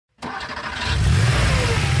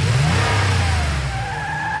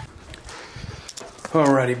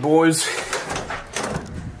Alrighty, boys.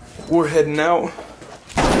 We're heading out.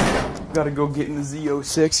 Gotta go get in the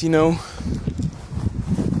Z06, you know.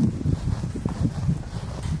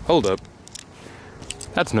 Hold up.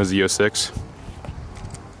 That's no Z06.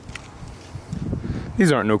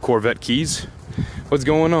 These aren't no Corvette keys. What's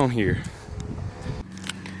going on here?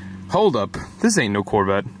 Hold up. This ain't no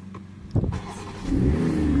Corvette.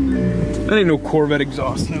 That ain't no Corvette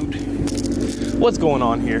exhaust note. What's going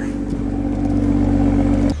on here?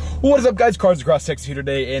 What is up, guys? Cars Across Texas here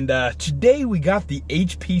today, and today we got the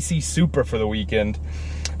HPC Supra for the weekend.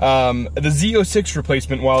 The Z06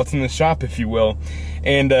 replacement while it's in the shop, if you will.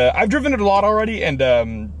 And I've driven it a lot already, and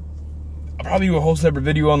I'll probably do a whole separate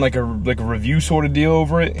video on like a review sort of deal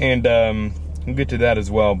over it, and we'll get to that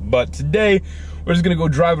as well. But today, we're just gonna go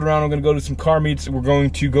drive it around. We're gonna go to some car meets. We're going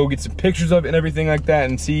to go get some pictures of it and everything like that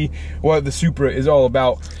and see what the Supra is all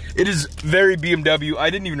about. It is very BMW. I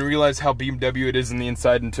didn't even realize how BMW it is in the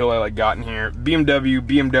inside until I got in here.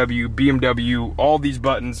 BMW, all these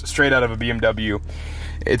buttons straight out of a BMW.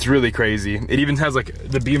 It's really crazy. It even has like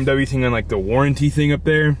the BMW thing on like the warranty thing up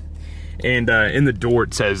there. And in the door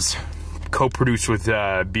it says co-produced with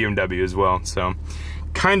BMW as well. So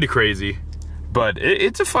kind of crazy. But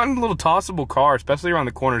it's a fun little tossable car, especially around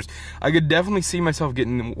the corners. I could definitely see myself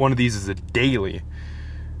getting one of these as a daily.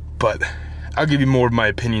 But I'll give you more of my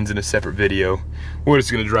opinions in a separate video. We're just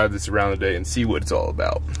gonna drive this around today and see what it's all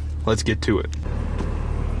about. Let's get to it.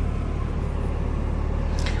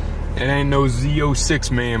 It ain't no Z06,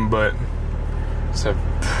 man, but it's a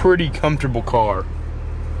pretty comfortable car.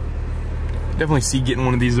 Definitely see getting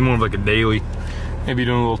one of these in more of like a daily. Maybe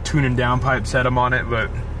doing a little tuning downpipe setup on it, but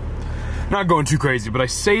not going too crazy. But I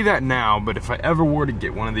say that now, but if I ever were to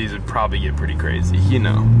get one of these, it'd probably get pretty crazy, you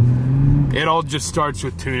know. It all just starts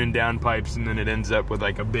with tuning downpipes, and then it ends up with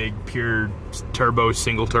like a big pure turbo,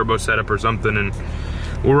 single turbo setup or something, and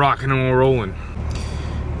we're rocking and we're rolling.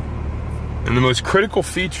 And the most critical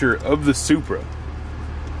feature of the Supra,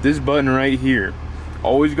 this button right here,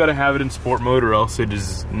 always got to have it in sport mode or else it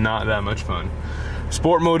is not that much fun.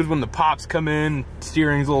 Sport mode is when the pops come in,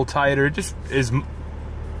 steering's a little tighter. It just is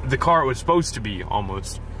the car it was supposed to be,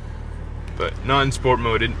 almost. But not in sport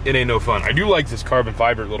mode, it ain't no fun. I do like this carbon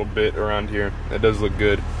fiber a little bit around here. That does look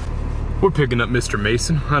good. We're picking up Mr.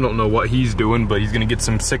 Mason. I don't know what he's doing, but he's gonna get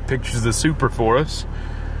some sick pictures of the Supra for us.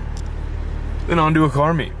 Then on to a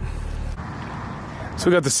car meet. So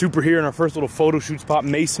we got the Supra here in our first little photo shoot spot.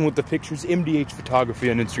 Mason with the pictures, MDH Photography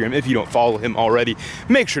on Instagram. If you don't follow him already,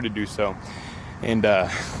 make sure to do so. And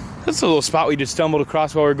that's a little spot we just stumbled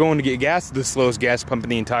across while we were going to get gas, the slowest gas pump in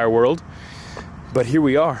the entire world. But here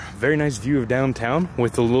we are, very nice view of downtown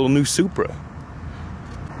with a little new Supra.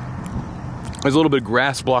 There's a little bit of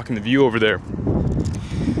grass blocking the view over there.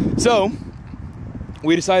 So,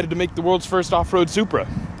 we decided to make the world's first off-road Supra.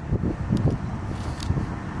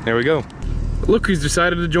 There we go. Look who's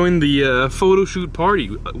decided to join the photo shoot party.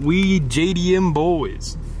 We JDM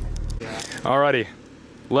boys. Alrighty,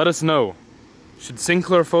 let us know. Should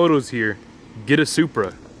Sinclair Photos here get a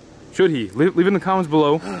Supra? Should he? Leave in the comments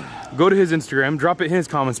below. Go to his Instagram, drop it in his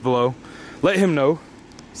comments below. Let him know.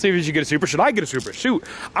 See if he should get a Supra. Should I get a Supra? Shoot,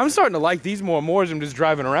 I'm starting to like these more and more as I'm just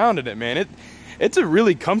driving around in it, man. It's a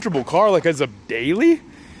really comfortable car, like as a daily.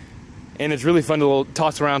 And it's really fun to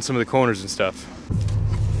toss around some of the corners and stuff.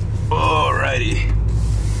 Alrighty.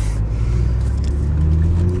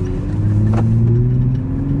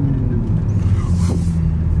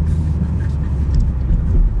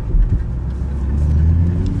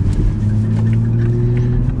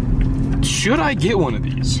 Should I get one of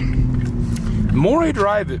these? The more I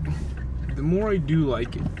drive it, the more I do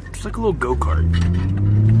like it. It's like a little go-kart.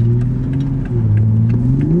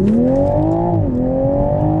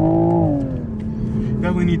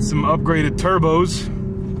 Definitely need some upgraded turbos,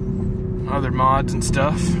 other mods and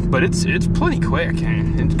stuff, but it's plenty quick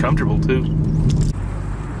and it's comfortable too.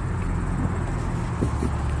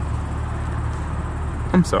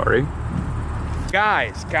 I'm sorry.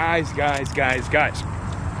 Guys.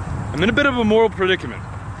 I'm in a bit of a moral predicament.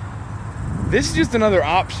 This is just another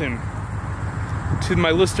option to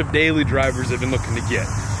my list of daily drivers I've been looking to get.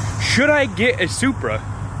 Should I get a Supra,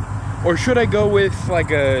 or should I go with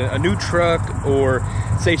like a new truck, or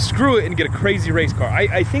say screw it and get a crazy race car?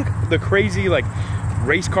 I think the crazy like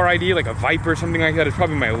race car idea, like a Viper or something like that, is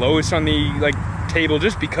probably my lowest on the like table,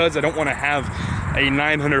 just because I don't want to have a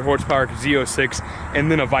 900 horsepower Z06 and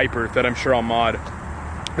then a Viper that I'm sure I'll mod.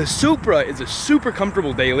 The Supra is a super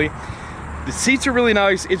comfortable daily. The seats are really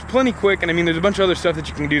nice. It's plenty quick, and I mean, there's a bunch of other stuff that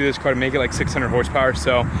you can do to this car to make it like 600 horsepower,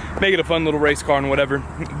 so make it a fun little race car and whatever.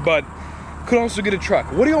 But could also get a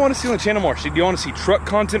truck. What do you want to see on the channel more? Do you want to see truck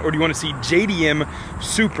content, or do you want to see JDM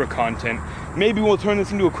Supra content? Maybe we'll turn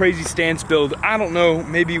this into a crazy stance build. I don't know.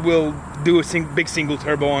 Maybe we'll do a big single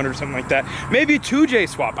turbo on it or something like that. Maybe a 2J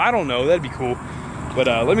swap. I don't know. That'd be cool. But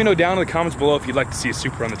let me know down in the comments below if you'd like to see a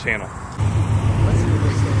Supra on the channel. Let's see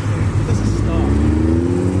what this is. Stop.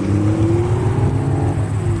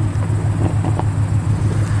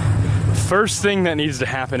 First thing that needs to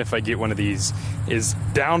happen if I get one of these is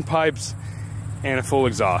downpipes and a full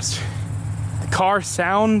exhaust. The car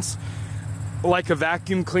sounds like a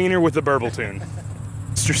vacuum cleaner with a burble tune.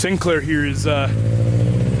 Mr. Sinclair here is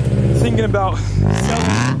thinking about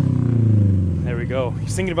selling. There we go.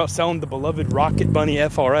 He's thinking about selling the beloved Rocket Bunny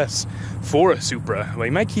FRS for a Supra. Well, he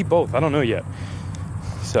might keep both. I don't know yet.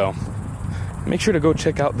 So make sure to go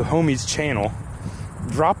check out the homie's channel.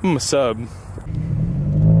 Drop him a sub.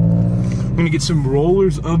 I'm gonna get some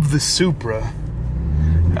rollers of the Supra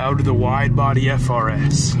out of the wide body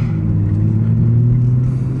FRS.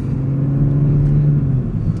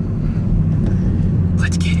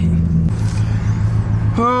 Let's get it.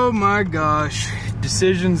 Oh my gosh,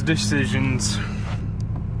 decisions.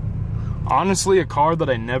 Honestly, a car that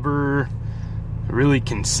I never really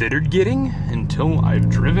considered getting until I've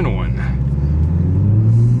driven one.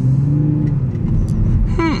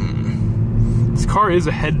 This car is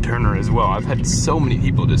a head turner as well. I've had so many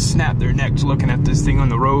people just snap their necks looking at this thing on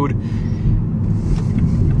the road.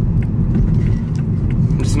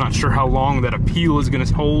 I'm just not sure how long that appeal is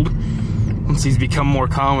gonna hold. Once these become more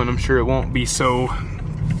common, I'm sure it won't be so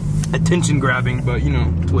attention grabbing, but you know,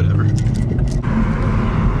 whatever.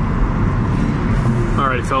 All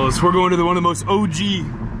right, fellas, we're going to one of the most OG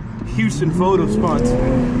Houston photo spots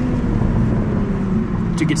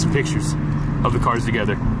to get some pictures of the cars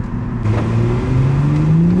together.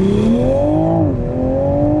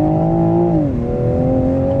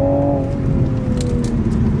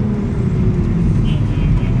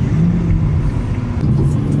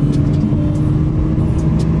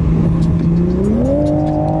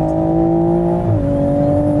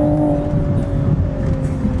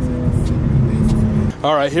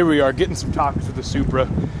 All right, here we are getting some tacos with the Supra.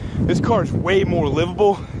 This car is way more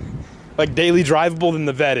livable, like daily drivable, than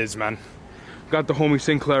the Vet is, man. Got the homie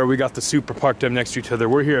Sinclair, we got the Supra parked up next to each other.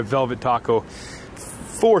 We're here at Velvet Taco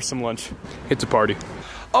for some lunch. It's a party.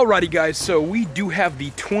 Alrighty guys, so we do have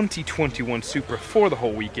the 2021 Supra for the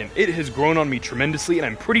whole weekend. It has grown on me tremendously, and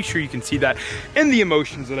I'm pretty sure you can see that in the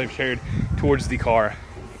emotions that I've shared towards the car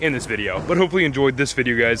in this video. But hopefully you enjoyed this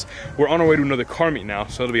video, guys. We're on our way to another car meet now,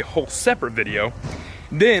 so it'll be a whole separate video.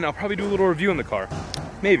 Then I'll probably do a little review on the car,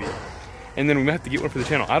 maybe. And then we might have to get one for the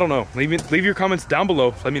channel. I don't know. Leave your comments down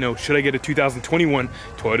below. Let me know, should I get a 2021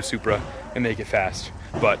 Toyota Supra and make it fast?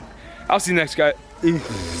 But I'll see you next guy.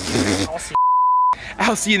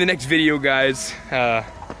 I'll see you in the next video, guys.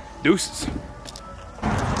 Deuces.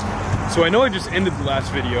 So I know I just ended the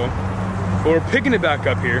last video, but we're picking it back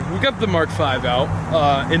up here. We got the Mark V out,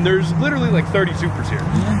 and there's literally like 30 Supras here.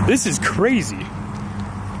 This is crazy.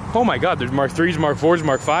 Oh my God, there's Mark 3s, Mark 4s,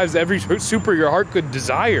 Mark 5s, every Supra your heart could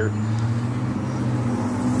desire.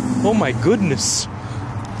 Oh my goodness.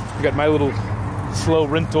 I got my little slow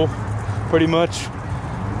rental, pretty much.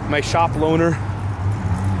 My shop loaner.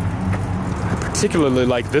 I particularly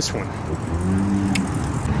like this one.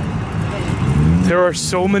 There are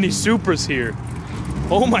so many Supras here.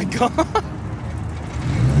 Oh my God.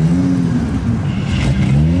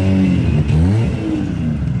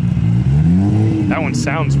 That one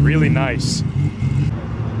sounds really nice.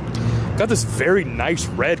 Got this very nice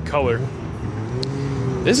red color.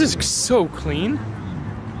 This is so clean.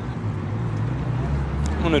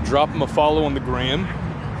 I'm gonna drop him a follow on the gram.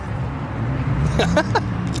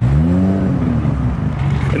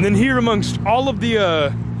 And then here amongst all of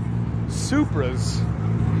the Supras,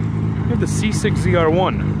 we have the C6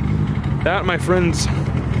 ZR1. That, my friends,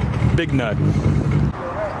 big nut.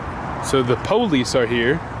 So the police are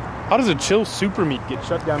here. How does a chill Supra meet get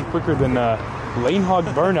shut down quicker than Lane Hog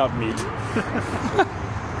burnout meat?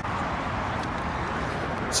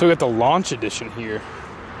 So we got the launch edition here.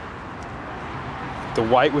 The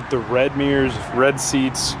white with the red mirrors, red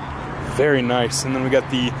seats, very nice. And then we got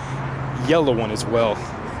the yellow one as well.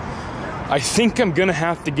 I think I'm gonna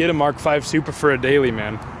have to get a Mark V Supra for a daily,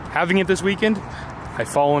 man. Having it this weekend, I've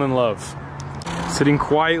fallen in love. Sitting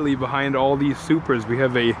quietly behind all these Supras, we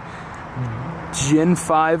have a Gen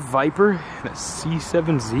 5 Viper and a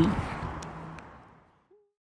C7Z.